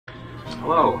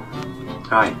Hello.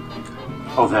 Hi.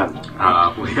 Oh, them.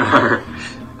 We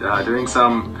are doing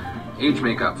some age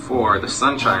makeup for the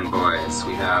Sunshine Boys.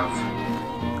 We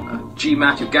have G.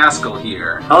 Matthew Gaskell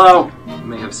here. Hello. You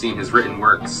may have seen his written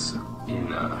works in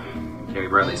Jamie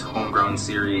Bradley's Homegrown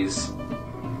series,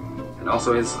 and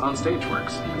also his on-stage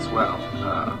works as well.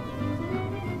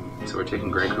 So we're taking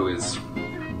Greg, who is,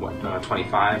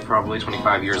 25, probably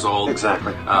 25 years old.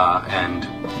 Exactly. And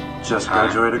just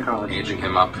graduated college. Aging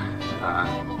him up.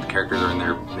 The characters are in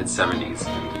their mid-70s,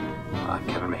 and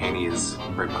Kevin Mahaney is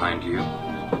right behind you.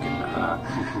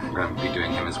 We're going to be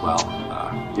doing him as well.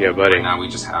 Yeah, buddy. Right now we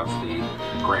just have the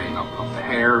graying up of the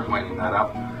hair, whitening that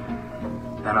up,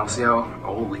 and I'll see how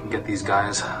old we can get these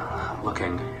guys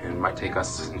looking. It might take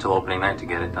us until opening night to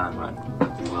get it done,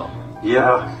 but we will.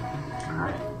 Yeah.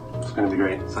 Alright. It's going to be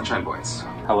great. Sunshine Boys.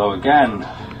 Hello again.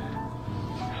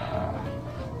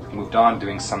 Moved on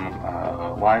doing some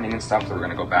lining and stuff, so we're going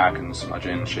to go back and smudge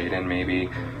in, shade in maybe,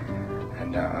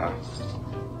 and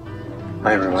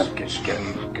Hi, everyone. just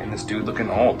getting this dude looking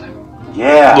old.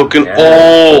 Yeah. Looking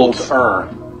Yeah. old. Older.